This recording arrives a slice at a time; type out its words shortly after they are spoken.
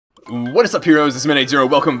What is up, heroes? It's Min80.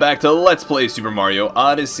 Welcome back to Let's Play Super Mario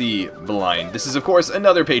Odyssey Blind. This is, of course,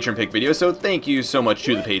 another patron pick video, so thank you so much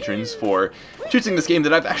to the patrons for choosing this game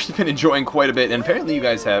that I've actually been enjoying quite a bit, and apparently you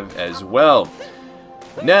guys have as well.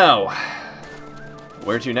 Now,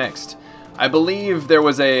 where to next? I believe there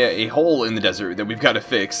was a hole in the desert that we've got to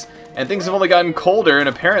fix, and things have only gotten colder, and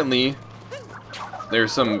apparently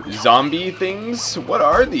there's some zombie things. What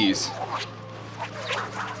are these?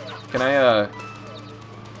 Can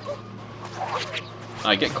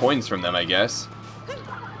I get coins from them, I guess.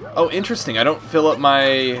 Oh, interesting. I don't fill up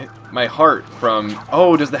my heart from...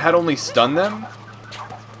 Oh, does the hat only stun them?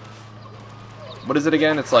 What is it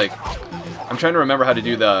again? It's like... I'm trying to remember how to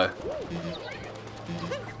do the...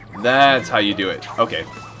 That's how you do it. Okay.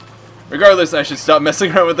 Regardless, I should stop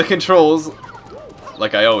messing around with the controls,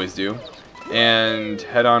 like I always do, and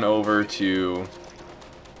head on over to...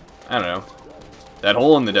 I don't know. That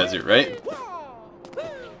hole in the desert, right?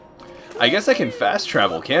 I guess I can fast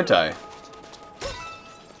travel, can't I?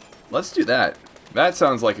 Let's do that. That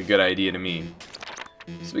sounds like a good idea to me.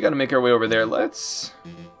 So we gotta make our way over there. That's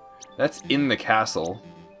in the castle.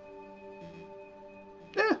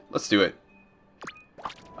 Yeah, let's do it.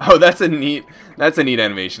 Oh, that's a neat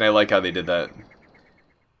animation. I like how they did that.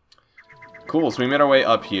 Cool, so we made our way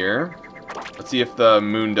up here. Let's see if the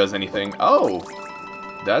moon does anything. Oh,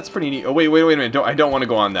 that's pretty neat. Oh, wait a minute. I don't want to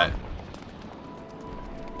go on that.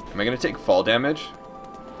 Am I going to take fall damage?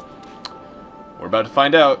 We're about to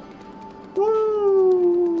find out.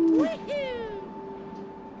 Woo!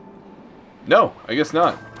 No, I guess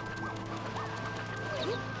not.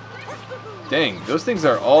 Dang, those things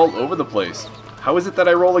are all over the place. How is it that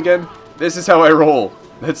I roll again? This is how I roll.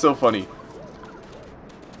 That's so funny.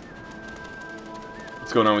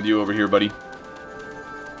 What's going on with you over here, buddy?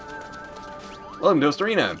 Welcome to Host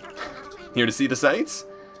Arena. Here to see the sights?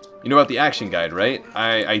 You know about the action guide, right?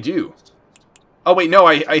 I do. Oh, wait, no,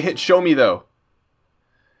 I hit show me, though.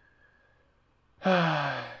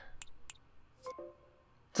 Let's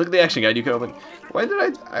look at the action guide you can open. Why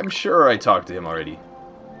did I'm sure I talked to him already.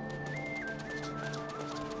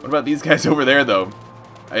 What about these guys over there, though?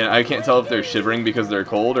 I can't tell if they're shivering because they're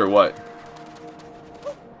cold or what.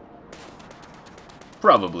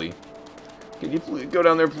 Probably. Can you please go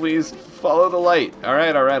down there, please? Follow the light.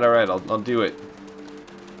 Alright, I'll do it.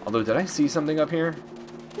 Although, did I see something up here?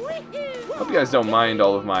 Hope you guys don't mind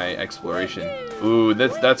all of my exploration. Ooh,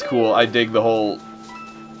 that's cool. I dig the whole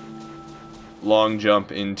long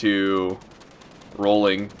jump into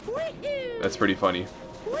rolling. That's pretty funny.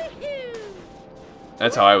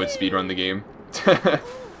 That's how I would speedrun the game.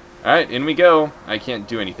 Alright, in we go. I can't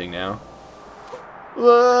do anything now.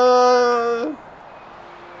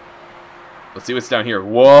 Let's see what's down here.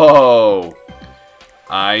 Whoa!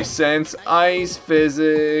 I sense ice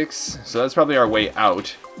physics. So that's probably our way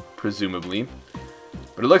out, presumably.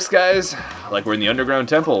 But it looks, guys, like we're in the underground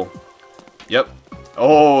temple. Yep.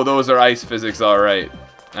 Oh, those are ice physics, alright.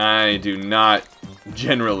 I do not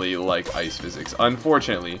generally like ice physics,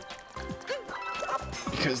 unfortunately.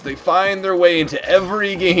 Because they find their way into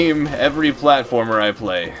every game, every platformer I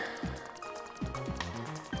play.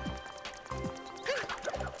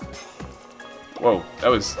 Whoa, that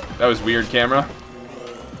was weird, camera.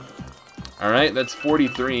 Alright, that's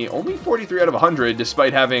 43. Only 43 out of 100,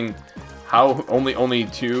 despite having only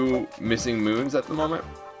 2 missing moons at the moment.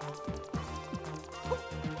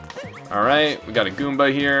 Alright, we got a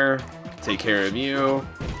Goomba here. Take care of you.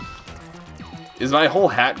 Is my whole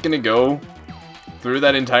hat gonna go through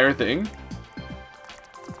that entire thing?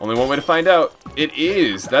 Only one way to find out. It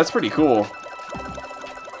is. That's pretty cool.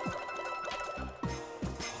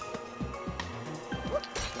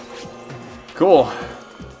 Cool.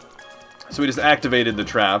 So we just activated the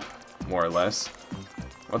trap, more or less.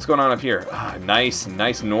 What's going on up here? Ah, nice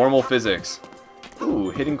normal physics.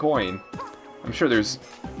 Ooh, hidden coin. I'm sure there's...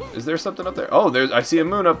 Is there something up there? Oh, I see a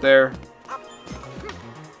moon up there.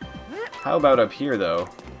 How about up here, though?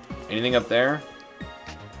 Anything up there?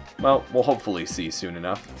 Well, we'll hopefully see soon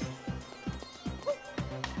enough.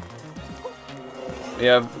 We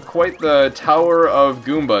have quite the Tower of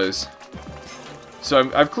Goombas. So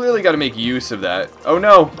I've clearly got to make use of that. Oh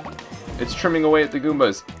no! It's trimming away at the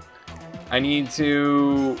Goombas. I need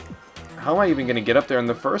to... How am I even going to get up there in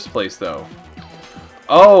the first place, though?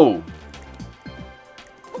 Oh!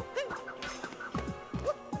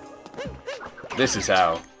 This is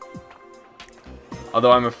how.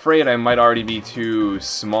 Although I'm afraid I might already be too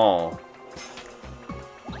small.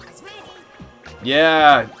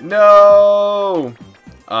 Yeah! No!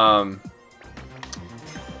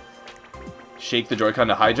 Shake the Joy-Con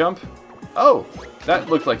to high jump? Oh!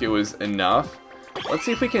 That looked like it was enough. Let's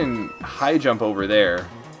see if we can high jump over there.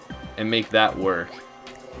 and make that work.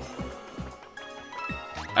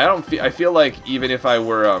 I feel like even if I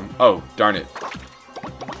were, oh, darn it.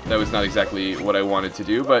 That was not exactly what I wanted to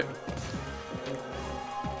do, but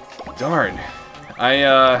darn.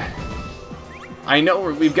 I know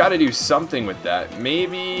we've got to do something with that.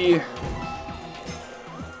 Maybe...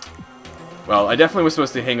 Well, I definitely was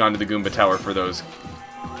supposed to hang on to the Goomba Tower for those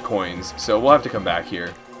coins, so we'll have to come back here.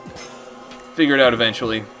 Figure it out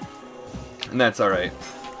eventually, and that's alright.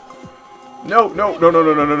 No, no, no, no,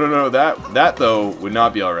 no, no, no, no, no. That, though, would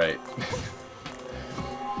not be alright.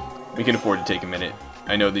 We can afford to take a minute.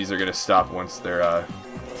 I know these are going to stop once they're,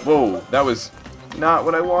 Whoa, that was not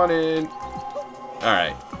what I wanted.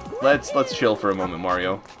 Alright, let's chill for a moment,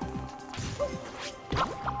 Mario.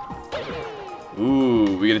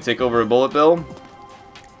 Ooh, we gonna take over a bullet bill?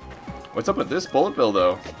 What's up with this bullet bill,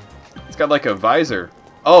 though? It's got like a visor.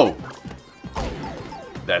 Oh!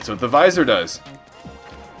 That's what the visor does.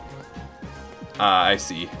 Ah, I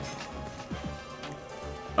see.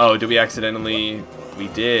 Oh, did we accidentally... We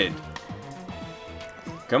did.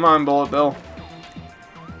 Come on, bullet bill.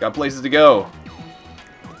 Got places to go.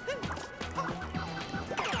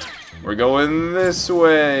 We're going this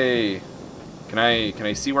way. Can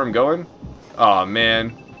I see where I'm going? Aw, man.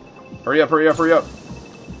 Hurry up, hurry up, hurry up.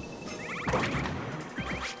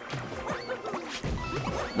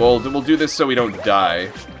 We'll do this so we don't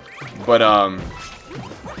die. But, I'm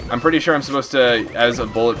pretty sure I'm supposed to, as a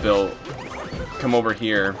bullet bill, come over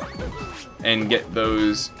here and get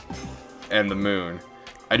those and the moon.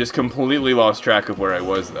 I just completely lost track of where I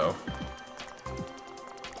was, though.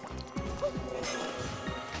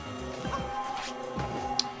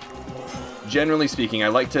 Generally speaking, I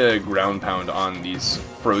like to ground pound on these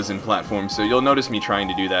frozen platforms, so you'll notice me trying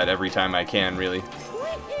to do that every time I can, really.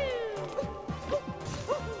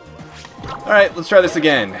 Alright, let's try this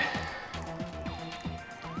again.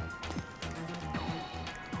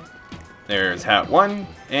 There's hat 1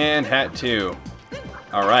 and hat 2.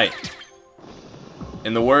 Alright.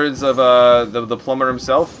 In the words of the plumber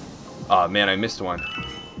himself... Aw, man, I missed one.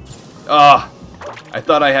 Ah! I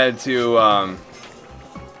thought I had to,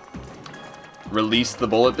 release the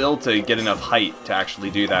bullet bill to get enough height to actually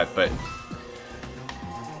do that, but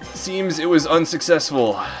seems it was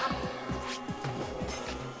unsuccessful.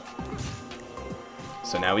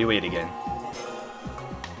 So now we wait again.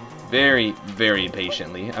 Very, very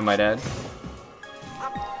patiently, I might add.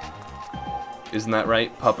 Isn't that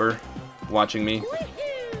right, Pupper? Watching me?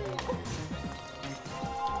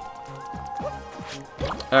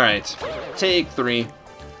 Alright, take 3.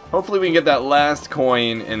 Hopefully we can get that last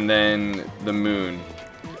coin and then the moon.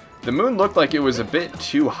 The moon looked like it was a bit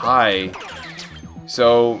too high,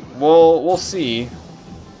 so we'll see.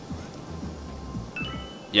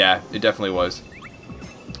 Yeah, it definitely was.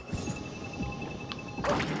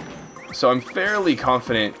 So I'm fairly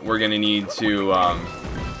confident we're gonna need to,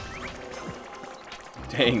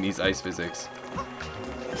 dang, these ice physics.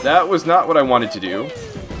 That was not what I wanted to do.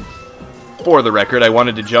 For the record, I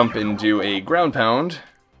wanted to jump and do a ground pound,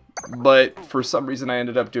 but for some reason I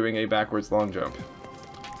ended up doing a backwards long jump.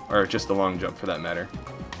 Or just a long jump, for that matter.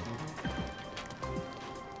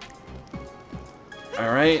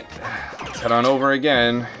 Alright, let's head on over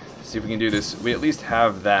again. See if we can do this. We at least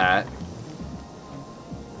have that.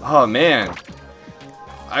 Oh, man.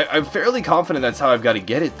 I'm fairly confident that's how I've got to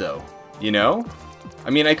get it, though. You know? I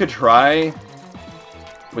mean, I could try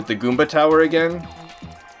with the Goomba Tower again.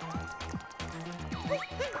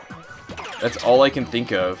 That's all I can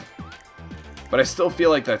think of. But I still feel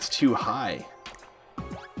like that's too high.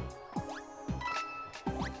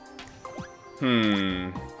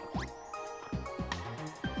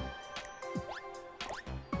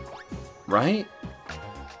 Right?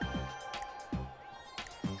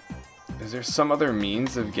 Is there some other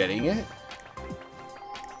means of getting it?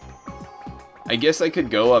 I guess I could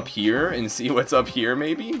go up here and see what's up here,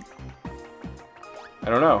 maybe? I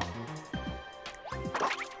don't know.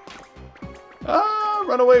 Ah,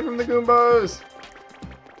 run away from the Goombas!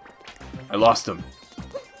 I lost him.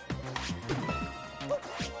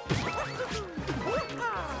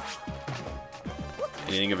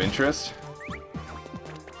 Anything of interest?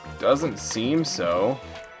 Doesn't seem so.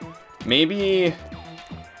 Maybe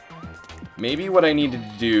what I needed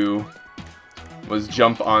to do was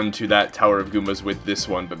jump onto that Tower of Goombas with this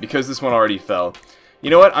one, but because this one already fell, you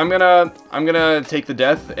know what? I'm gonna take the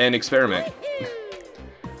death and experiment.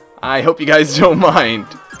 I hope you guys don't mind.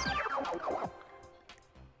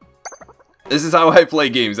 This is how I play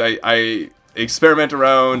games. I experiment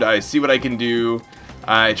around, I see what I can do,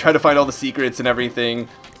 I try to find all the secrets and everything,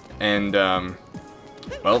 and,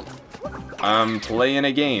 well, I'm playing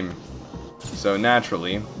a game. So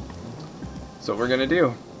naturally, That's what we're gonna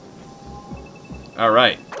do.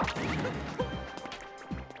 Alright.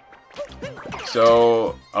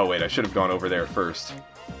 So... oh wait, I should have gone over there first.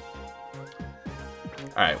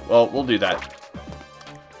 Alright, well, we'll do that.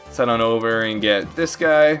 Let's head on over and get this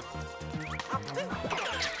guy.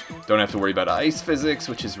 Don't have to worry about ice physics,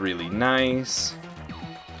 which is really nice.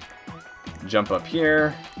 Jump up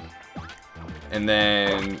here. And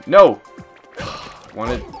then... no!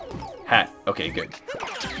 Wanted... hat. Okay, good.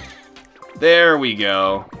 There we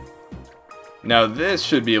go. Now this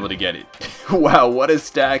should be able to get it. Wow, what a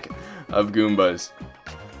stack of Goombas.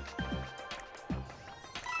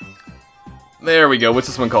 There we go. What's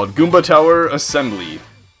this one called? Goomba Tower Assembly.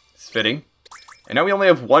 It's fitting. And now we only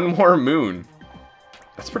have one more moon.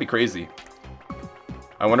 That's pretty crazy.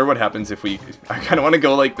 I wonder what happens if we... I kind of want to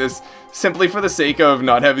go like this simply for the sake of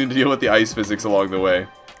not having to deal with the ice physics along the way.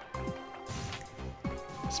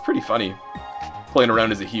 It's pretty funny. Playing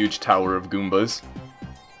around as a huge tower of Goombas.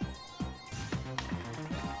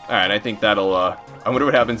 Alright, I think that'll... I wonder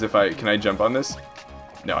what happens if I... can I jump on this?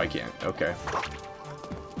 No, I can't. Okay.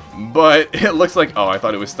 But it looks like... oh, I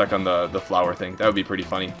thought it was stuck on the flower thing. That would be pretty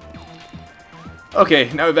funny.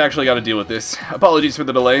 Okay, now we've actually got to deal with this. Apologies for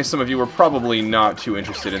the delay. Some of you were probably not too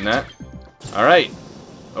interested in that. Alright.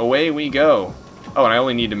 Away we go. Oh, and I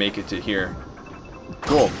only need to make it to here.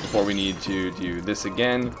 Cool. Before we need to do this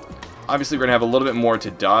again. Obviously, we're going to have a little bit more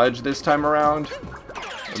to dodge this time around.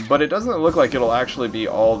 But it doesn't look like it'll actually be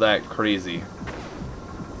all that crazy.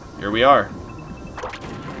 Here we are.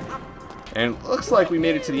 And it looks like we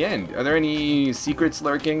made it to the end. Are there any secrets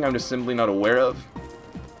lurking I'm just simply not aware of?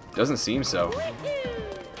 Doesn't seem so.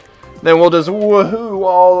 Then we'll just woohoo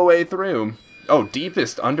all the way through. Oh,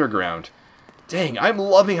 deepest underground. Dang, I'm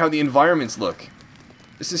loving how the environments look.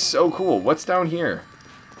 This is so cool. What's down here?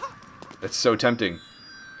 That's so tempting.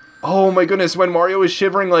 Oh my goodness, when Mario is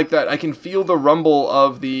shivering like that, I can feel the rumble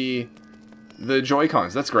of the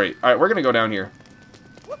Joy-Cons. That's great. Alright, we're gonna go down here.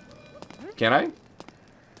 Can I?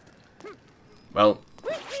 Well,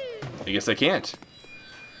 I guess I can't.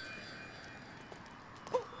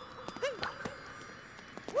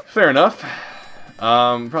 Fair enough.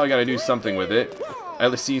 Probably gotta do something with it.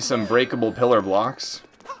 I see some breakable pillar blocks.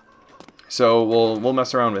 So we'll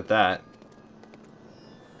mess around with that.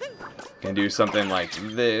 Can do something like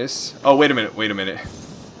this. Oh, wait a minute, wait a minute.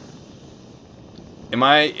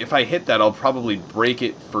 If I hit that, I'll probably break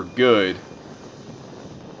it for good.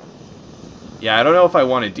 Yeah, I don't know if I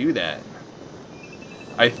want to do that.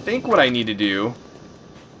 I think what I need to do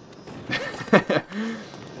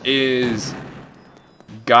is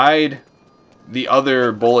guide the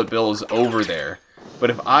other bullet bills over there.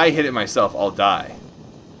 But if I hit it myself, I'll die.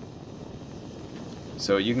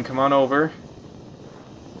 So you can come on over.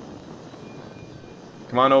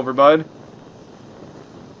 Come on over, bud.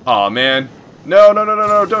 Aw, man. No, no, no, no,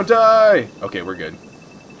 no, don't die! Okay, we're good.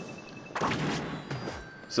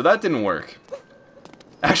 So that didn't work.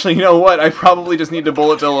 Actually, you know what? I probably just need to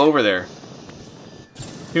bullet bill over there.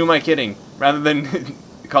 Who am I kidding? Rather than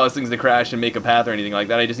cause things to crash and make a path or anything like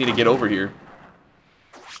that, I just need to get over here.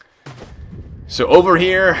 So over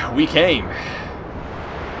here we came.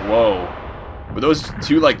 Whoa. Were those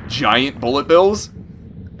two, like, giant bullet bills?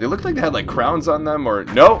 They looked like they had, like, crowns on them, or...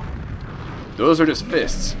 nope. Those are just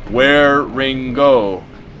fists. Where ring go?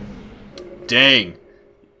 Dang.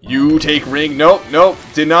 You take ring. Nope, nope.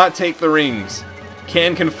 Did not take the rings.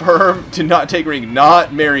 Can confirm. Did not take ring.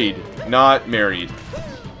 Not married. Not married.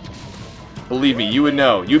 Believe me, you would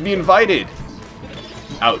know. You'd be invited.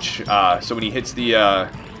 Ouch. So when he hits the, oh,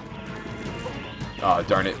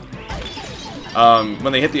 darn it.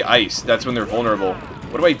 When they hit the ice, that's when they're vulnerable.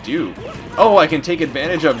 What do I do? Oh, I can take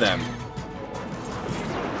advantage of them.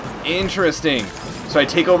 Interesting. So I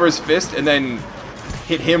take over his fist and then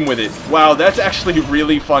hit him with it. Wow, that's actually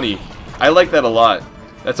really funny. I like that a lot.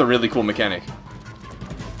 That's a really cool mechanic.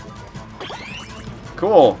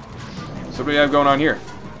 Cool. So what do we have going on here?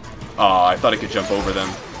 Oh, I thought I could jump over them.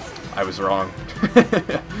 I was wrong.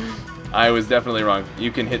 I was definitely wrong.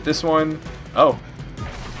 You can hit this one. Oh,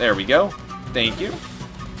 there we go. Thank you.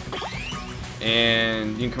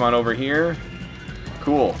 And you can come on over here.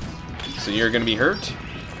 Cool. So you're going to be hurt.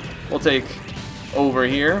 We'll take over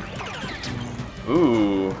here.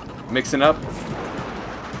 Ooh, mixing up.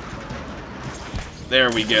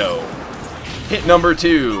 There we go. Hit number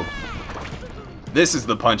 2. This is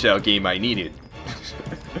the Punch-Out game I needed.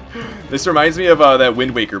 This reminds me of that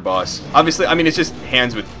Wind Waker boss. Obviously, I mean, it's just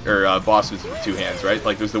hands with, or boss with 2 hands, right?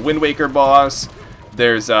 Like, there's the Wind Waker boss.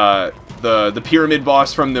 There's the Pyramid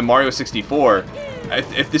boss from the Mario 64.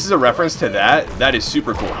 If this is a reference to that, that is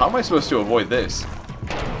super cool. How am I supposed to avoid this?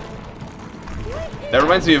 That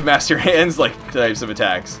reminds me of Master Hand's like types of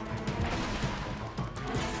attacks.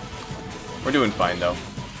 We're doing fine though.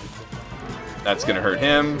 That's gonna hurt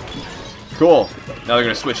him. Cool. Now they're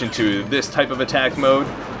gonna switch into this type of attack mode.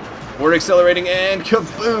 We're accelerating and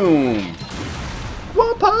kaboom!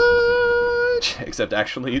 One punch! Except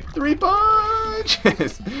actually 3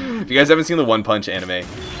 punches! If you guys haven't seen the One Punch anime,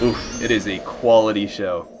 oof, it is a quality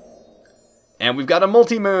show. And we've got a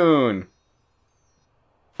multi-moon!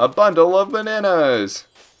 A bundle of bananas!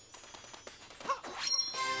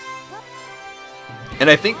 And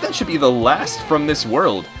I think that should be the last from this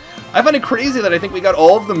world. I find it crazy that I think we got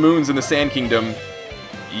all of the moons in the Sand Kingdom,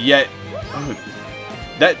 yet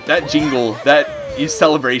that jingle, that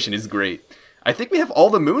celebration is great. I think we have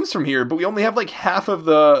all the moons from here, but we only have like half of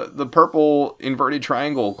the purple inverted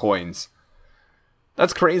triangle coins.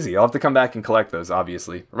 That's crazy. I'll have to come back and collect those,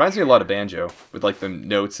 obviously. Reminds me a lot of Banjo, with like the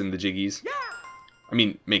notes and the jiggies. I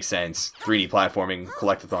mean, makes sense. 3D platforming,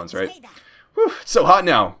 collectathons, right? Whew, it's so hot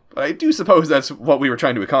now, but I do suppose that's what we were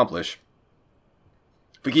trying to accomplish.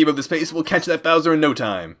 If we keep up this pace, we'll catch that Bowser in no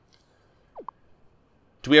time.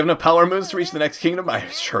 Do we have enough power moves to reach the next kingdom? I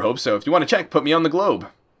sure hope so. If you want to check, put me on the globe.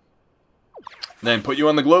 Then put you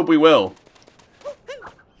on the globe we will.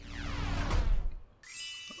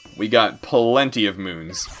 We got plenty of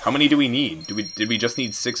moons. How many do we need? Did we just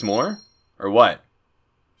need 6 more? Or what?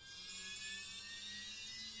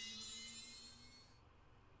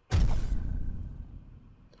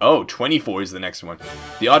 Oh, 24 is the next one.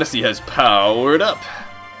 The Odyssey has powered up.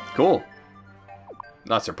 Cool.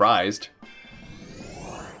 Not surprised.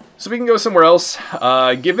 So we can go somewhere else.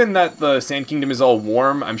 Given that the Sand Kingdom is all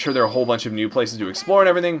warm, I'm sure there are a whole bunch of new places to explore and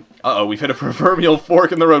everything. Uh-oh, we've hit a proverbial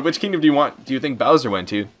fork in the road. Which kingdom do you think Bowser went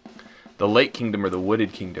to? The Lake Kingdom or the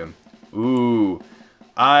Wooded Kingdom? Ooh.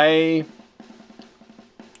 For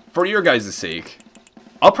your guys' sake,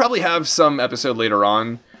 I'll probably have some episode later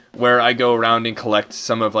on where I go around and collect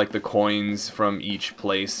some of like the coins from each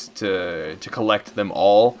place to collect them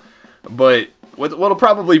all. But what'll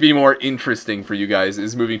probably be more interesting for you guys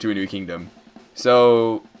is moving to a new kingdom.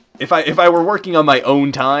 So if I were working on my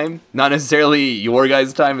own time, not necessarily your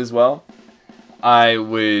guys' time as well, I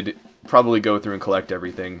would probably go through and collect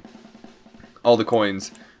everything, all the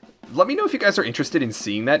coins. Let me know if you guys are interested in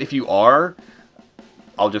seeing that. If you are,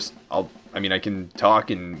 I mean, I can talk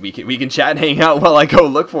and we can chat and hang out while I go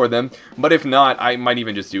look for them. But if not, I might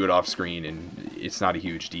even just do it off screen, and it's not a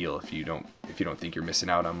huge deal if you don't think you're missing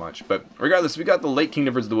out on much. But regardless, we got the Lake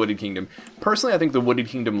Kingdom versus the Wooded Kingdom. Personally, I think the Wooded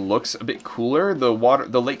Kingdom looks a bit cooler.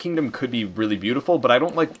 The Lake Kingdom could be really beautiful, but I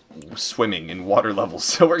don't like swimming in water levels,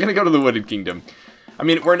 so we're gonna go to the Wooded Kingdom. I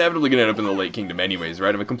mean, we're inevitably gonna end up in the Lake Kingdom anyways,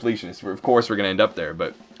 right? I'm a completionist. Of course, we're gonna end up there.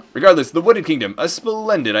 But regardless, the Wooded Kingdom, a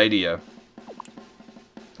splendid idea.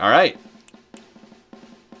 All right.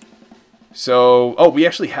 So, oh, we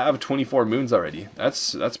actually have 24 moons already.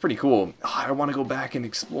 That's pretty cool. Oh, I want to go back and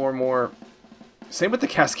explore more. Same with the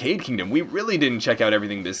Cascade Kingdom. We really didn't check out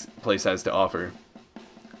everything this place has to offer.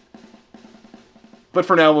 But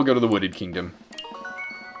for now, we'll go to the Wooded Kingdom.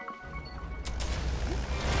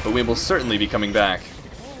 But we will certainly be coming back.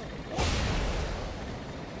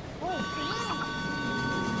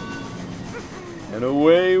 And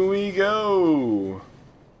away we go!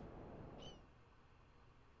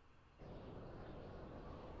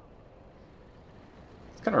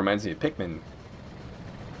 Kind of reminds me of Pikmin.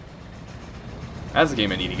 That's a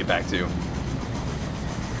game I need to get back to.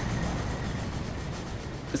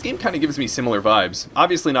 This game kind of gives me similar vibes.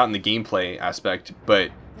 Obviously not in the gameplay aspect,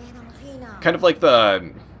 but kind of like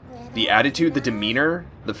the attitude, the demeanor,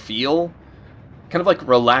 the feel. Kind of like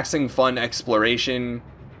relaxing, fun exploration.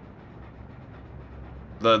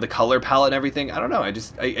 The color palette and everything. I don't know,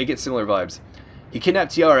 I get similar vibes. He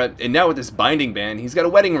kidnapped Tiara, and now with this binding band, he's got a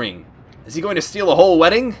wedding ring. Is he going to steal a whole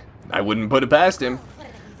wedding? I wouldn't put it past him.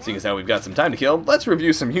 Seeing as how we've got some time to kill, let's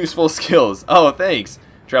review some useful skills. Oh, thanks.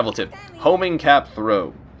 Travel tip. Homing cap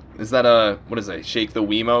throw. Is that a, what is that? Shake the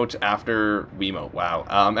Wiimote after, Wiimote, wow.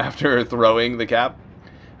 After throwing the cap?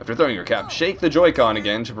 After throwing your cap, shake the Joy-Con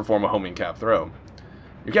again to perform a homing cap throw.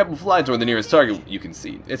 Your cap will fly toward the nearest target you can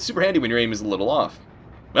see. It's super handy when your aim is a little off.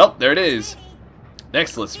 Well, there it is.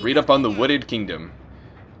 Next, let's read up on the Wooded Kingdom.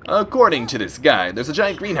 According to this guide, there's a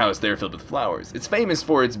giant greenhouse there filled with flowers. It's famous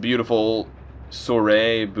for its beautiful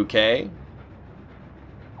soiree bouquet.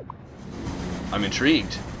 I'm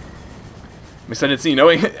intrigued. I'm excited to see,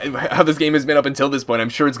 knowing how this game has been up until this point, I'm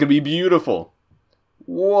sure it's going to be beautiful.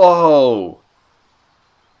 Whoa!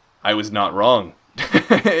 I was not wrong.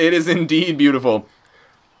 It is indeed beautiful.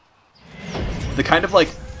 The kind of like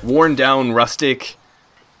worn down, rustic,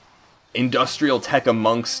 industrial tech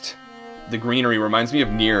amongst the greenery reminds me of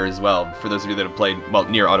Nier as well, for those of you that have played, well,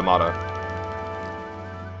 Nier Automata.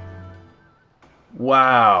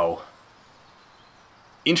 Wow.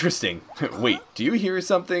 Interesting. Wait, do you hear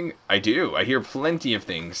something? I do. I hear plenty of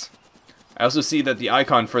things. I also see that the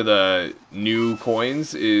icon for the new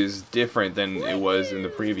coins is different than it was in the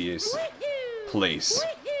previous place.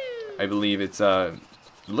 I believe it's it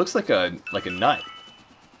looks like a nut.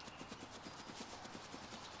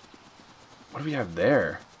 What do we have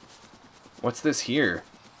there? What's this here?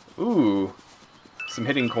 Ooh, some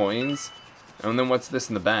hidden coins. And then what's this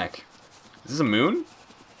in the back? Is this a moon?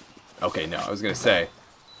 Okay, no, I was gonna say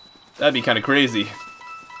that'd be kind of crazy.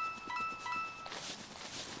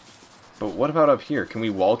 But what about up here? Can we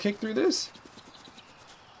wall kick through this?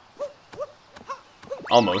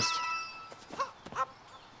 Almost.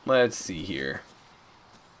 Let's see here.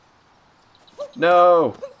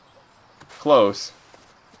 No! Close.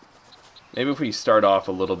 Maybe if we start off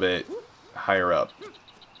a little bit higher up.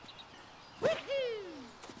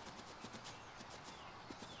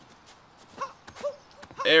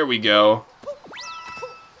 There we go.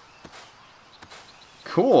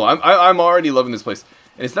 Cool. I'm already loving this place.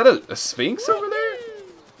 And is that a sphinx over there?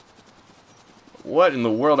 What in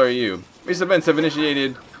the world are you? Recent events have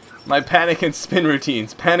initiated my panic and spin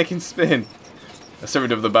routines. Panic and spin. A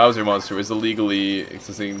servant of the Bowser monster was illegally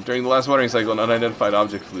existing during the last watering cycle. An unidentified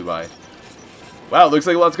object flew by. Wow, looks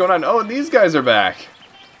like a lot's going on. Oh, and these guys are back.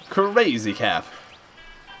 Crazy Cap.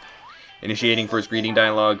 Initiating first greeting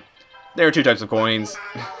dialogue. There are two types of coins.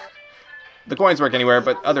 The coins work anywhere,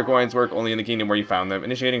 but other coins work only in the kingdom where you found them.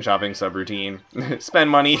 Initiating shopping subroutine. Spend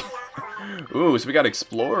money. Ooh, so we got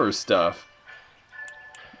explorer stuff.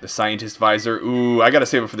 The scientist visor. Ooh, I gotta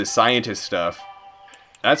save it for the scientist stuff.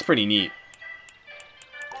 That's pretty neat.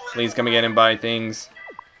 Please come again and buy things.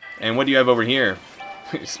 And what do you have over here?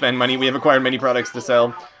 Spend money. We have acquired many products to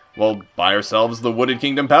sell. Well, buy ourselves the Wooded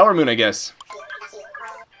Kingdom Power Moon, I guess.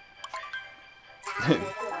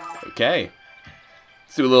 Okay.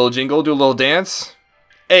 Let's do a little jingle, do a little dance.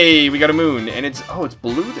 Hey, we got a moon, and it's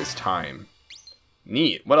blue this time.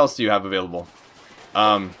 Neat. What else do you have available?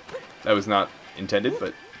 That was not intended,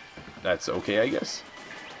 but that's okay, I guess.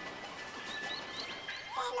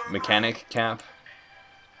 Mechanic cap.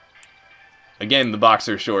 Again, the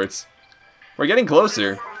boxer shorts. We're getting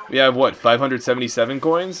closer. We have, what, 577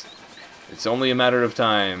 coins? It's only a matter of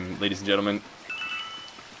time, ladies and gentlemen.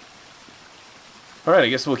 Alright, I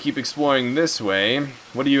guess we'll keep exploring this way.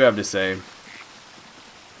 What do you have to say?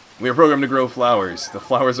 We are programmed to grow flowers. The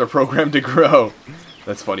flowers are programmed to grow.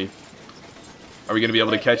 That's funny. Are we going to be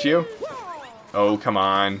able to catch you? Oh, come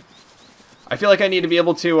on. I feel like I need to be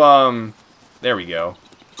able to, there we go.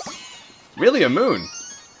 Really, a moon.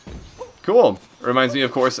 Cool. Reminds me,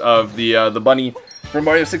 of course, of the bunny from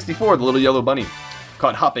Mario 64, the little yellow bunny.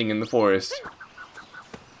 Caught hopping in the forest.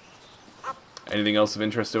 Anything else of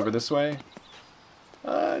interest over this way?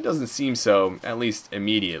 It doesn't seem so, at least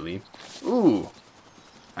immediately. Ooh,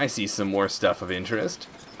 I see some more stuff of interest.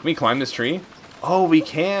 Can we climb this tree? Oh, we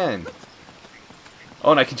can! Oh,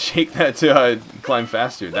 and I can shake that to climb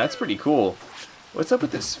faster. That's pretty cool. What's up with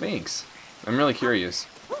this Sphinx? I'm really curious.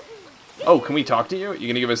 Oh, can we talk to you? You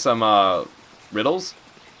gonna give us some riddles?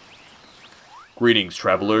 Greetings,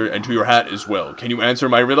 traveler, and to your hat as well. Can you answer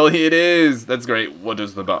my riddle? It is! That's great. What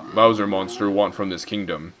does the Bowser monster want from this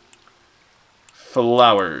kingdom?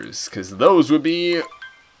 Flowers, because those would be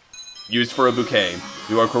used for a bouquet.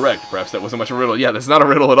 You are correct. Perhaps that wasn't much of a riddle. Yeah, that's not a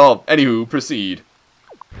riddle at all. Anywho, proceed.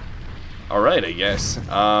 Alright, I guess.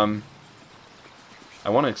 I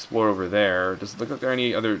want to explore over there. Does it look like there are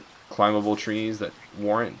any other climbable trees that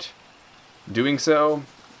warrant doing so?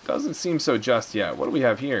 Doesn't seem so just yet. What do we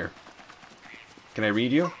have here? Can I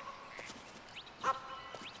read you?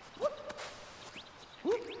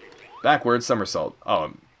 Backward somersault.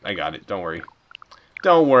 Oh, I got it. Don't worry.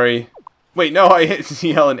 Don't worry. Wait, no, I hit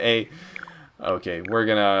CL and A. Okay, we're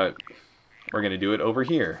gonna do it over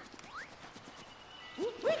here.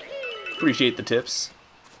 Appreciate the tips.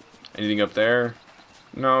 Anything up there?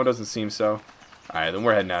 No, doesn't seem so. Alright, then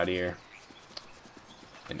we're heading out of here.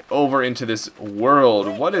 And over into this world.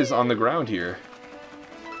 What is on the ground here?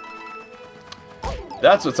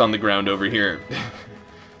 That's what's on the ground over here.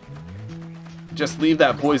 Just leave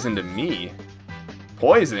that poison to me.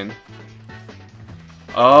 Poison?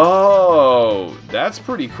 Oh, that's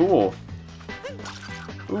pretty cool.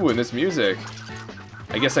 Ooh, and this music.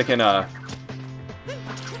 I guess I can,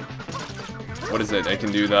 what is it? I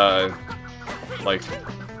can do the, like,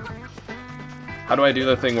 how do I do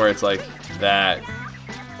the thing where it's like that?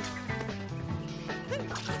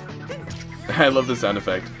 I love the sound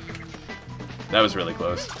effect. That was really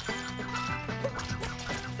close.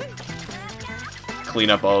 clean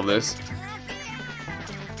up all of this.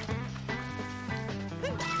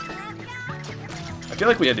 I feel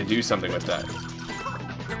like we had to do something with that.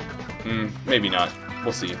 Maybe not.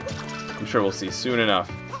 We'll see. I'm sure we'll see soon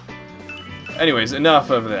enough. Anyways, enough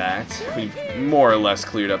of that. We've more or less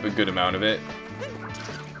cleared up a good amount of it.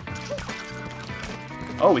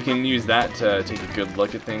 Oh, we can use that to take a good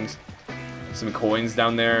look at things. Some coins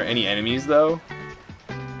down there. Any enemies, though?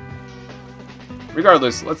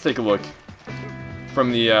 Regardless, let's take a look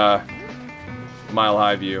from the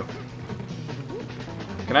mile-high view.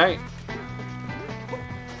 Can I?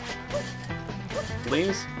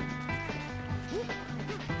 Please?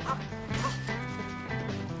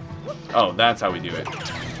 Oh, that's how we do it.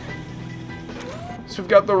 So we've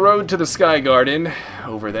got the road to the Sky Garden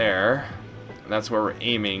over there. That's where we're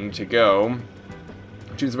aiming to go.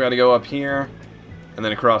 Which means we gotta go up here and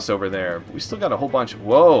then across over there. But we still got a whole bunch.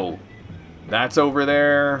 Whoa! That's over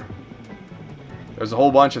there. There's a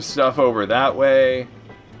whole bunch of stuff over that way.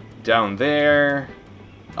 Down there.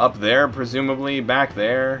 Up there, presumably. Back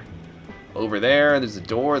there. Over there. There's a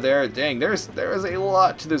door there. Dang, there is a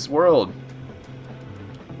lot to this world.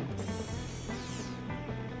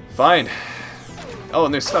 Fine. Oh,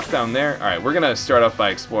 and there's stuff down there. Alright, we're gonna start off by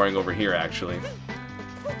exploring over here, actually.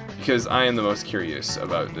 Because I am the most curious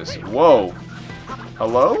about this. Whoa!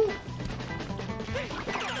 Hello?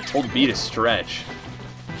 Hold B to stretch.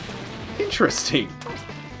 Interesting.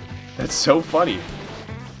 That's so funny.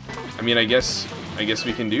 I mean, I guess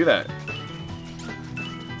we can do that.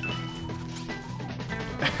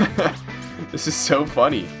 This is so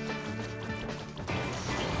funny.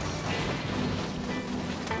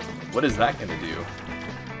 What is that gonna do?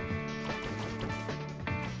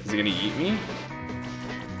 Is it gonna eat me?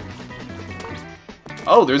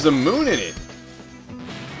 Oh, there's a moon in it!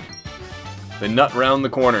 The nut round the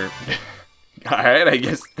corner. Alright, I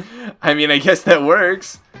guess that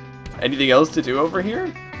works. Anything else to do over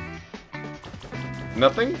here?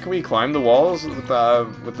 Nothing? Can we climb the walls with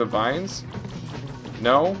the vines?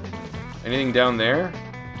 No? Anything down there?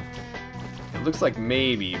 It looks like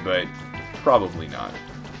maybe, but probably not.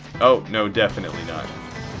 Oh, no, definitely not.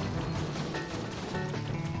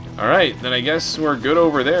 Alright, then I guess we're good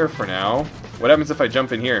over there for now. What happens if I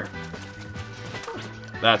jump in here?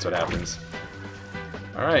 That's what happens.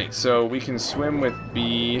 Alright, so we can swim with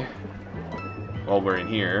B while we're in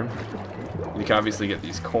here. We can obviously get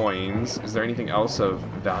these coins. Is there anything else of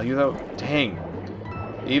value, though? Dang.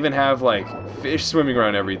 They even have, like, fish swimming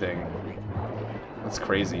around everything. That's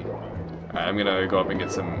crazy. Alright, I'm gonna go up and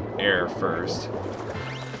get some air first.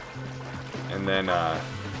 And then,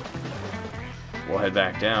 we'll head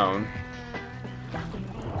back down.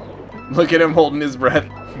 Look at him holding his breath.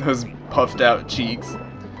 Those puffed out cheeks.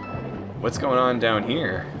 What's going on down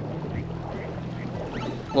here?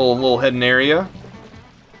 Little hidden area.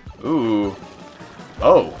 Ooh.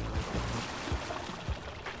 Oh.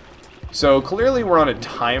 So clearly we're on a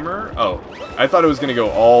timer. Oh, I thought it was gonna go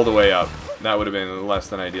all the way up. That would have been less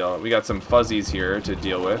than ideal. We got some fuzzies here to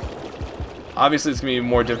deal with. Obviously, it's gonna be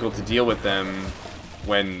more difficult to deal with them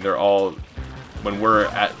when we're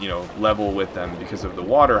at, you know, level with them because of the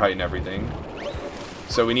water height and everything.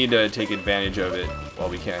 So we need to take advantage of it while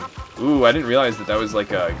we can. Ooh, I didn't realize that was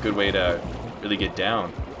like a good way to really get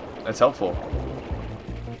down. That's helpful.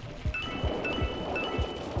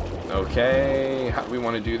 Okay, how do we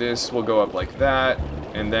want to do this? We'll go up like that,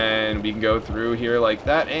 and then we can go through here like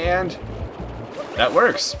that, and that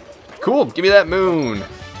works. Cool, give me that moon.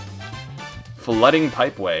 Flooding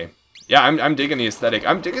pipeway. Yeah, I'm digging the aesthetic.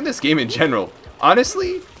 I'm digging this game in general.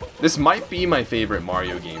 Honestly, this might be my favorite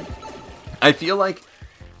Mario game. I feel like,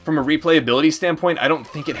 from a replayability standpoint, I don't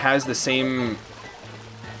think it has the same...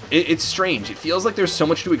 It's strange. It feels like there's so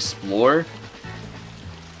much to explore.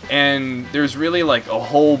 And there's really, like, a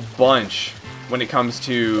whole bunch when it comes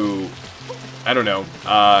to... I don't know.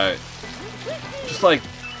 Just, like,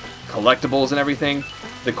 collectibles and everything.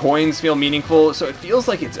 The coins feel meaningful, so it feels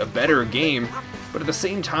like it's a better game. But at the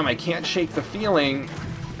same time, I can't shake the feeling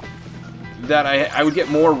that I would get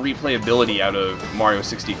more replayability out of Mario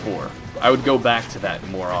 64. I would go back to that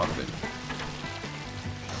more often.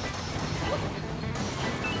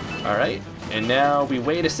 Alright, and now we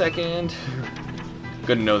wait a second.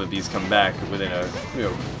 Good to know that these come back within a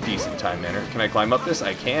decent time manner. Can I climb up this?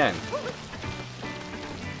 I can.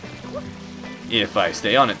 If I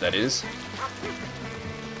stay on it, that is.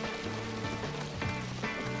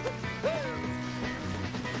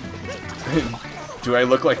 Do I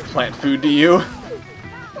look like plant food to you?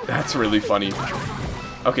 That's really funny.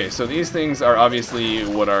 Okay, so these things are obviously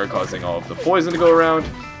what are causing all of the poison to go around.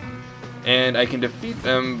 And I can defeat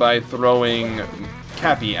them by throwing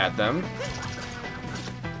Cappy at them.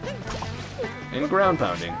 and ground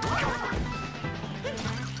pounding.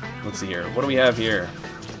 Let's see here. What do we have here?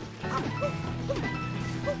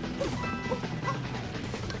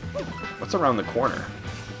 What's around the corner?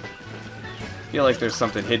 I feel like there's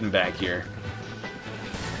something hidden back here.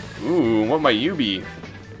 Ooh, what might you be?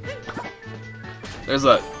 There's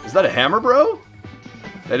a... Is that a hammer, bro?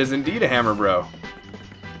 That is indeed a hammer, bro.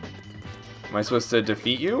 Am I supposed to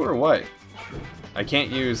defeat you, or what? I can't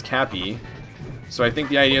use Cappy. So I think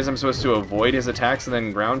the idea is I'm supposed to avoid his attacks and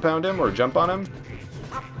then ground pound him, or jump on him?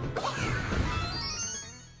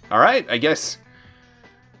 Alright, I guess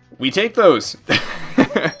we take those.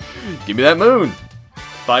 Give me that moon.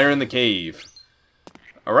 Fire in the cave.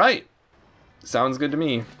 Alright. Sounds good to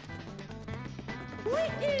me.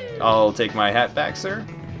 I'll take my hat back, sir.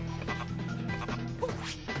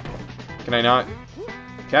 Can I not?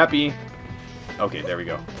 Cappy. Okay, there we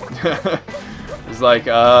go. It's like,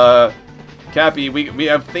 Cappy, we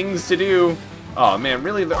have things to do. Oh man,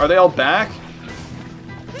 really? Are they all back?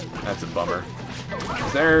 That's a bummer.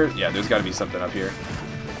 Is there? Yeah, there's got to be something up here.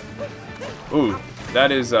 Ooh,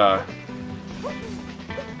 that is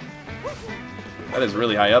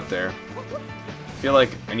really high up there. I feel like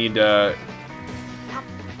I need to...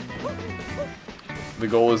 The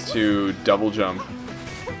goal is to double jump.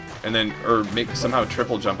 And then, or make somehow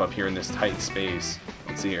triple jump up here in this tight space.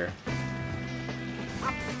 Let's see here.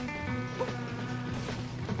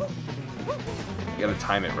 You gotta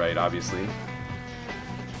time it right, obviously.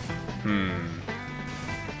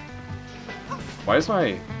 Why is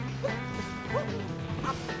my...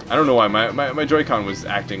 I don't know why, my Joy-Con was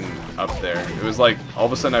acting up there. It was like, all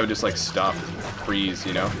of a sudden I would just like stop, freeze,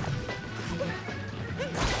 you know?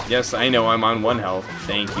 Yes, I know I'm on 1 health.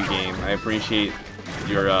 Thank you, game. I appreciate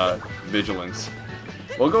your vigilance.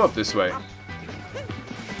 We'll go up this way.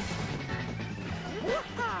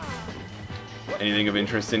 Anything of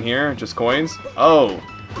interest in here? Just coins? Oh,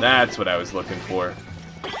 that's what I was looking for.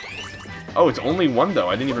 Oh, it's only 1 though.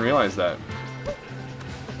 I didn't even realize that.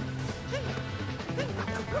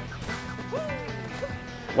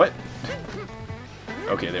 What?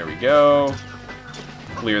 Okay, there we go.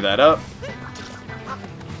 Clear that up.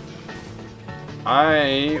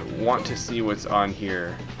 I want to see what's on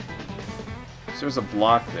here. So there's a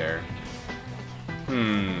block there.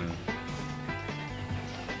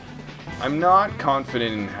 I'm not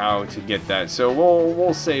confident in how to get that, so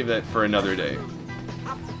we'll save that for another day.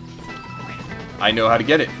 I know how to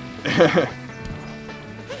get it.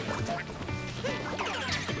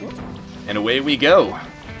 And away we go.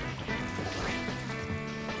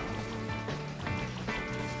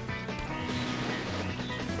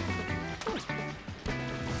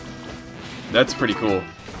 That's pretty cool.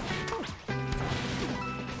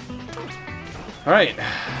 Alright.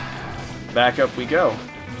 Back up we go.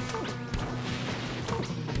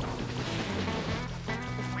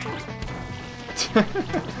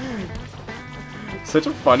 Such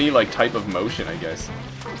a funny, like, type of motion, I guess.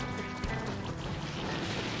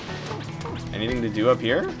 Anything to do up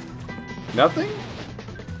here? Nothing?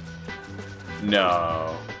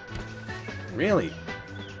 No. Really?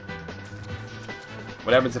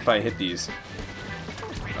 What happens if I hit these?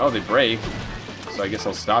 Oh, they break. So I guess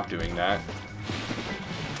I'll stop doing that.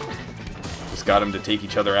 Just got them to take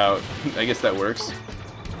each other out. I guess that works.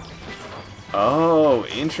 Oh,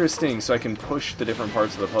 interesting. So I can push the different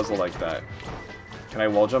parts of the puzzle like that. Can I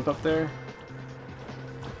wall jump up there?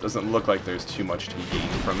 Doesn't look like there's too much to be gained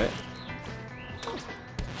from it.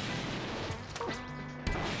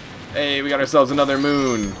 Hey, we got ourselves another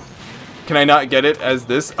moon. Can I not get it as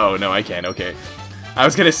this? Oh, no, I can. Okay. I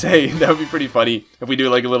was gonna say, that would be pretty funny if we do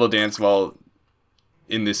like a little dance while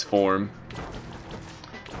in this form.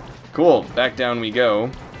 Cool. Back down we go.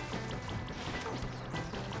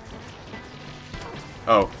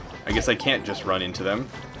 Oh, I guess I can't just run into them.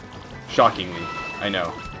 Shockingly, I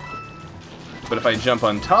know. But if I jump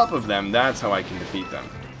on top of them, that's how I can defeat them.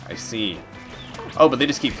 I see. Oh, but they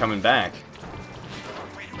just keep coming back.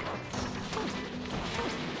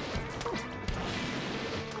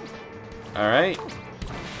 Alright.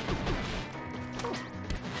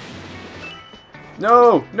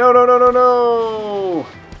 No! No, no, no, no, no!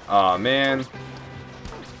 Aw, man.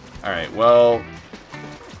 Alright, well...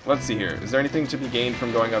 Let's see here. Is there anything to be gained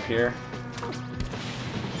from going up here?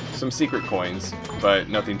 Some secret coins, but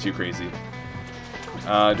nothing too crazy.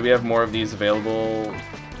 Do we have more of these available?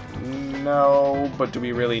 No, but do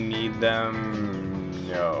we really need them?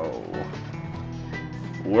 No.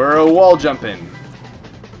 We're a wall jumping.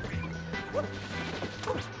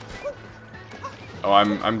 Oh,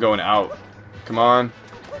 I'm going out. Come on.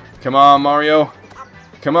 Come on, Mario.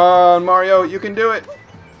 Come on, Mario. You can do it.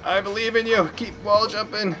 I believe in you. Keep wall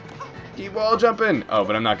jumping. Keep wall jumping. Oh,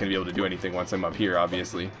 but I'm not going to be able to do anything once I'm up here,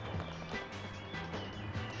 obviously.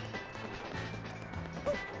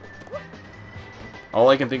 All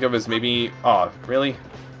I can think of is maybe... Oh, really?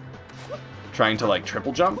 Trying to, like,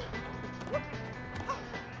 triple jump?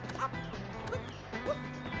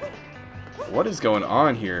 What is going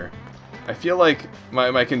on here? I feel like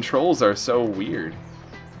my controls are so weird.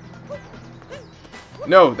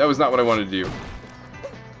 No, that was not what I wanted to do.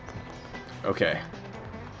 Okay.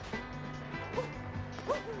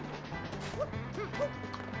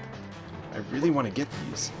 I really want to get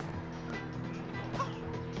these.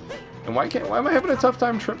 And why am I having a tough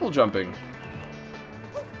time triple jumping?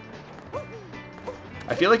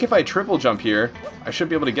 I feel like if I triple jump here, I should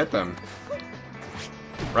be able to get them.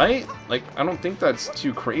 Right? Like, I don't think that's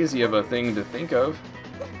too crazy of a thing to think of.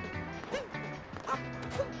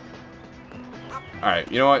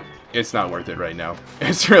 Alright, you know what? It's not worth it right now.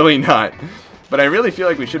 It's really not. But I really feel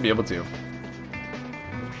like we should be able to.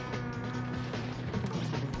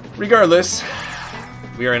 Regardless,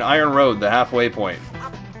 we are in Iron Road, the halfway point.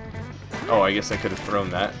 Oh, I guess I could have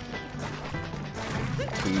thrown that.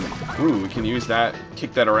 Ooh, we can use that,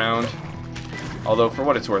 kick that around. Although, for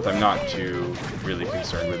what it's worth, I'm not too really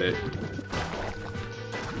concerned with it.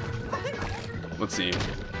 Let's see.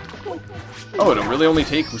 Oh, it'll really only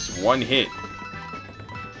take one hit.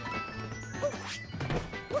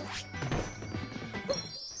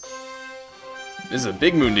 This is a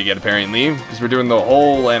big moon to get, apparently, because we're doing the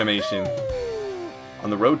whole animation. On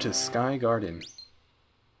the road to Sky Garden.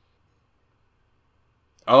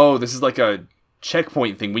 Oh, this is like a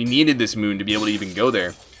checkpoint thing. We needed this moon to be able to even go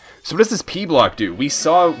there. So what does this P block do? We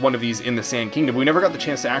saw one of these in the Sand Kingdom, but we never got the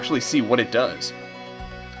chance to actually see what it does.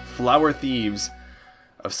 Flower Thieves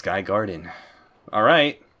of Sky Garden.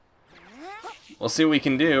 Alright. We'll see what we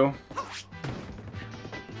can do.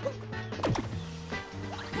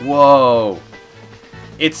 Whoa.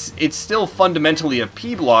 It's still fundamentally a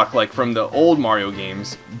P block like from the old Mario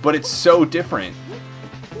games, but it's so different.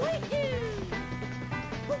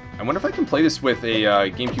 I wonder if I can play this with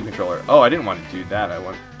a GameCube controller. Oh, I didn't want to do that.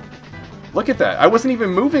 Look at that. I wasn't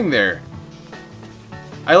even moving there.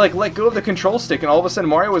 I like let go of the control stick and all of a sudden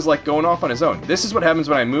Mario was like going off on his own. This is what happens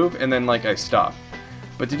when I move and then like I stop.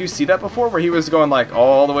 But did you see that before where he was going like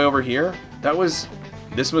all the way over here?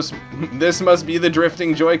 This must be the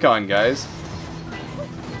drifting Joy-Con, guys.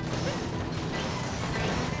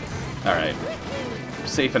 Alright.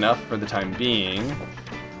 Safe enough for the time being.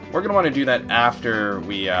 We're gonna want to do that after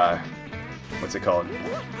we what's it called?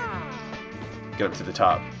 Get up to the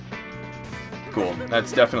top. Cool.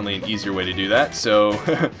 That's definitely an easier way to do that, so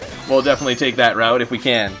we'll definitely take that route if we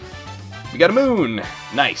can. We got a moon!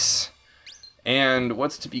 Nice! And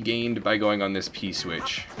what's to be gained by going on this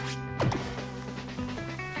P-switch?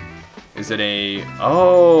 Is it a...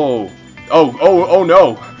 Oh! Oh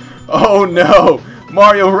no! Oh no!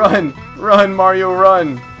 Mario, run! Run, Mario,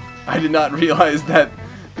 run! I did not realize that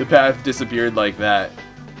the path disappeared like that.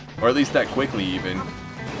 Or at least that quickly, even.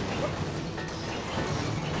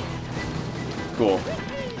 Cool.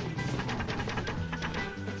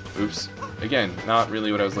 Oops. Again, not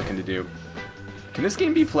really what I was looking to do. Can this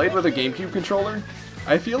game be played with a GameCube controller?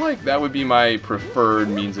 I feel like that would be my preferred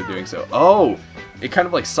means of doing so. Oh! It kind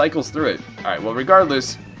of like cycles through it. Alright, well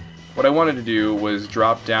regardless, what I wanted to do was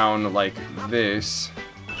drop down like this,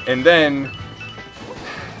 and then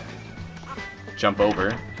jump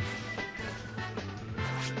over.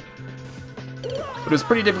 But it was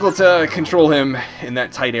pretty difficult to control him in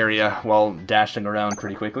that tight area while dashing around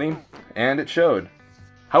pretty quickly, and it showed.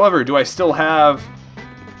 However, do I still have...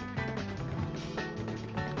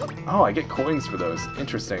 Oh, I get coins for those.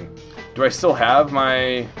 Interesting. Do I still have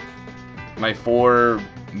my 4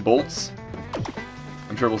 bolts?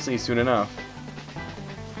 I'm sure we'll see soon enough.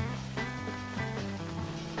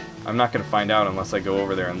 I'm not going to find out unless I go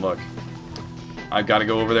over there and look. I've got to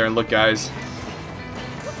go over there and look, guys.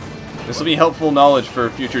 This will be helpful knowledge for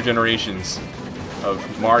future generations of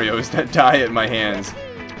Marios that die at my hands.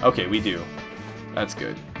 Okay, we do. That's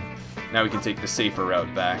good. Now we can take the safer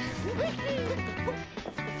route back.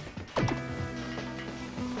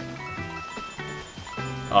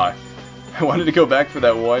 Ah, I wanted to go back for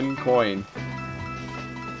that 1 coin,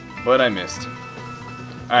 but I missed.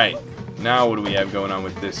 Alright, now what do we have going on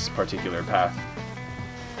with this particular path?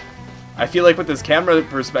 I feel like with this camera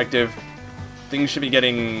perspective, things should be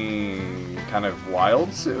getting kind of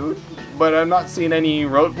wild soon, but I'm not seeing any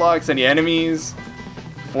roadblocks, any enemies,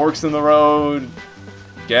 forks in the road,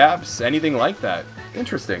 gaps, anything like that.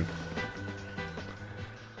 Interesting.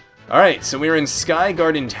 Alright, so we're in Sky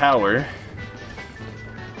Garden Tower.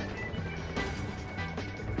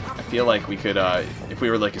 I feel like we could, if if we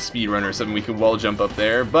were like a speedrunner or something, we could wall jump up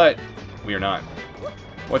there, but we are not.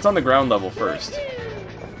 What's on the ground level first?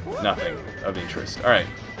 Nothing of interest. Alright.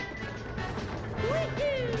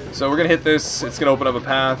 So we're gonna hit this. It's gonna open up a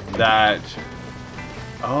path that...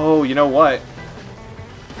 Oh, you know what?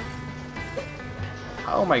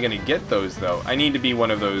 How am I gonna get those, though? I need to be one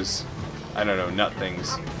of those, I don't know, nut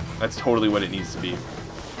things. That's totally what it needs to be.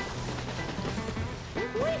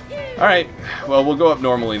 Alright, well, we'll go up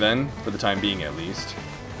normally then, for the time being at least.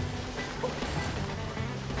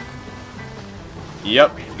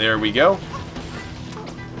 Yep, there we go.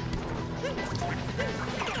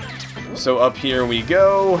 So up here we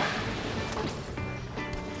go.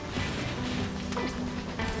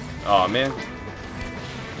 Aw, man.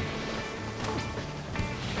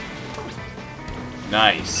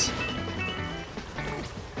 Nice.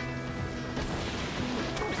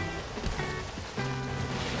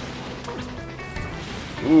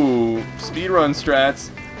 Ooh, speedrun strats,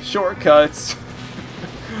 shortcuts.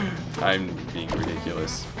 I'm being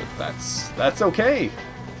ridiculous, but that's okay.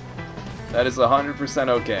 That is 100%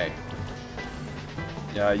 okay.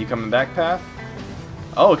 Yeah, you coming back, path?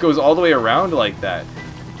 Oh, it goes all the way around like that.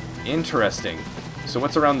 Interesting. So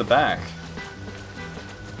what's around the back?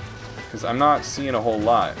 Because I'm not seeing a whole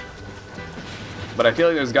lot. But I feel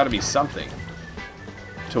like there's got to be something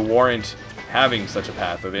to warrant having such a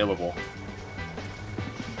path available.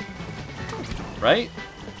 Right?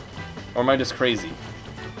 Or am I just crazy?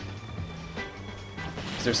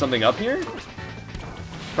 Is there something up here?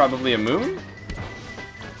 Probably a moon?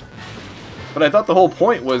 But I thought the whole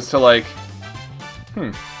point was to, like...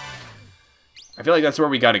 I feel like that's where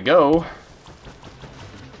we gotta go.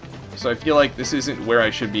 So I feel like this isn't where I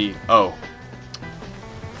should be... Oh.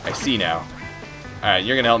 I see now. Alright,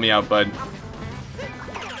 you're gonna help me out, bud.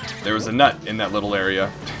 There was a nut in that little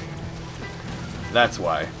area. That's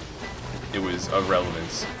why it was of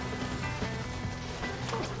relevance.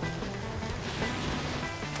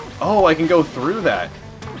 Oh, I can go through that.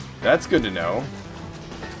 That's good to know.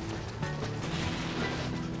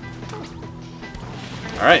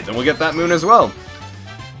 Alright, then we'll get that moon as well.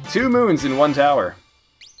 2 moons in 1 tower.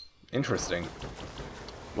 Interesting.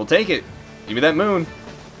 We'll take it. Give me that moon.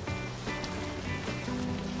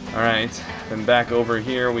 Alright, then back over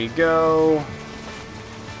here we go.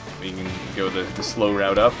 We can go the slow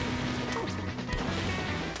route up.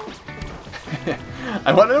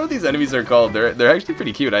 I want to know what these enemies are called. They're actually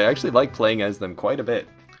pretty cute. I actually like playing as them quite a bit.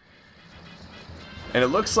 And it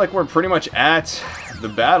looks like we're pretty much at the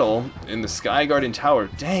battle in the Sky Garden Tower.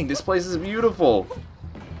 Dang, this place is beautiful.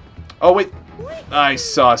 Oh, wait. I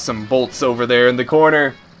saw some bolts over there in the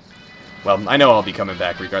corner. Well, I know I'll be coming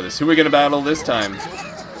back regardless. Who are we going to battle this time?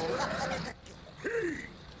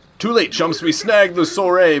 Too late, chumps. We snagged the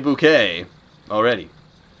soiree bouquet already.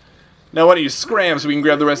 Now why don't you scram so we can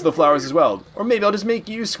grab the rest of the flowers as well? Or maybe I'll just make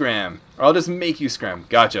you scram. Or I'll just make you scram.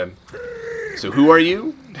 Gotcha. So who are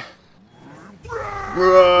you?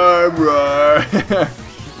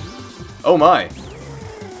 Oh my.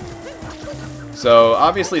 So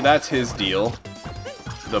obviously that's his deal.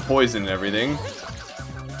 The poison and everything.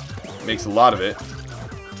 Makes a lot of it.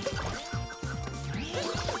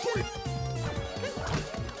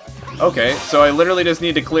 Okay, so I literally just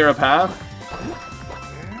need to clear a path.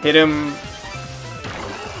 Hit him.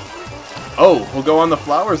 Oh, we'll go on the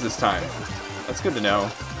flowers this time. That's good to know.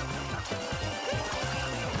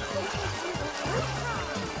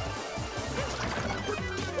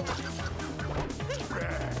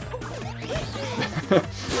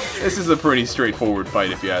 This is a pretty straightforward fight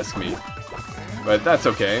if you ask me. But that's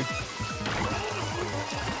okay.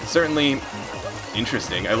 It's certainly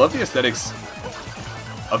interesting. I love the aesthetics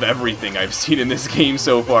of everything I've seen in this game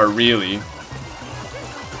so far, really.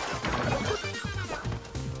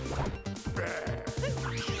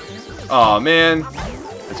 Aw, man.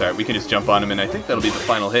 That's alright, we can just jump on him, and I think that'll be the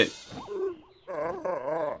final hit.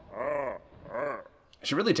 I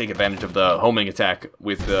should really take advantage of the homing attack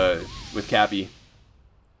with Cappy.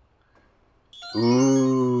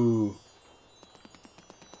 Ooh.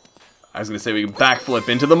 I was gonna say we can backflip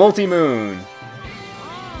into the multi-moon.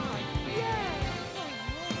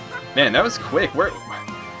 Man, that was quick. We're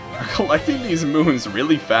collecting these moons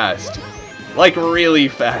really fast. Like, really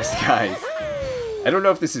fast, guys. I don't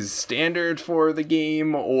know if this is standard for the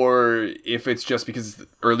game, or if it's just because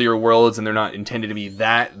it's earlier worlds and they're not intended to be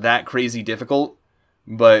that crazy difficult.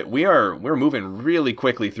 But we're moving really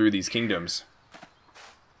quickly through these kingdoms.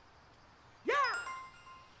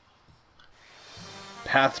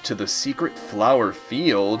 Path to the secret flower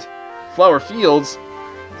field. Flower fields?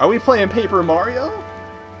 Are we playing Paper Mario?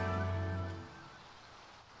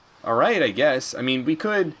 Alright, I guess. I mean, we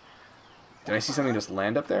could Did I see something just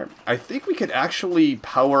land up there? I think we could actually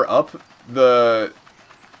power up the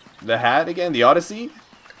hat again, the Odyssey.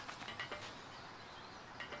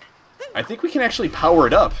 I think we can actually power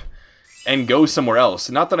it up and go somewhere else.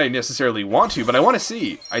 Not that I necessarily want to, but I want to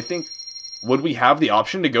see. I think, would we have the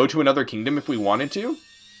option to go to another kingdom if we wanted to?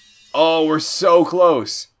 Oh, we're so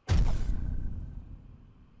close.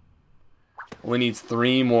 Only needs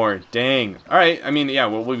 3 more. Dang. Alright, I mean, yeah,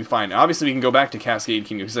 we'll be fine. Obviously, we can go back to Cascade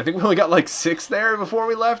Kingdom, because I think we only got like 6 there before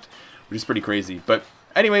we left, which is pretty crazy. But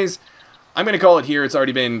anyways, I'm going to call it here. It's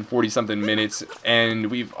already been 40-something minutes,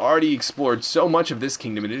 and we've already explored so much of this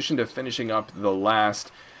kingdom, in addition to finishing up the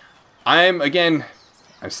last. I'm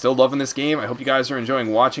still loving this game. I hope you guys are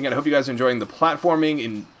enjoying watching it. I hope you guys are enjoying the platforming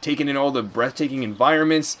and taking in all the breathtaking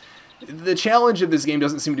environments. The challenge of this game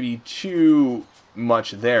doesn't seem to be too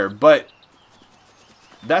much there, but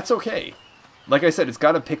that's okay. Like I said, it's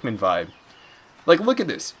got a Pikmin vibe. Like, look at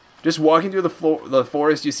this. Just walking through the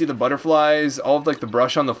forest, you see the butterflies, all of like the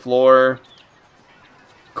brush on the floor,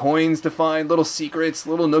 coins to find, little secrets,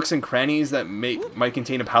 little nooks and crannies that might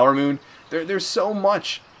contain a power moon. There's so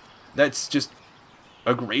much that's just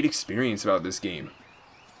a great experience about this game.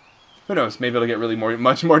 Who knows? Maybe it'll get really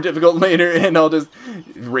much more difficult later, and I'll just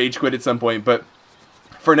rage quit at some point. But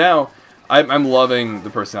for now, I'm loving the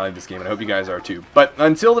personality of this game, and I hope you guys are too. But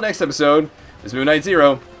until the next episode, this is Moon Knight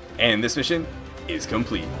Zero, and this mission is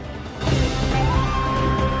complete.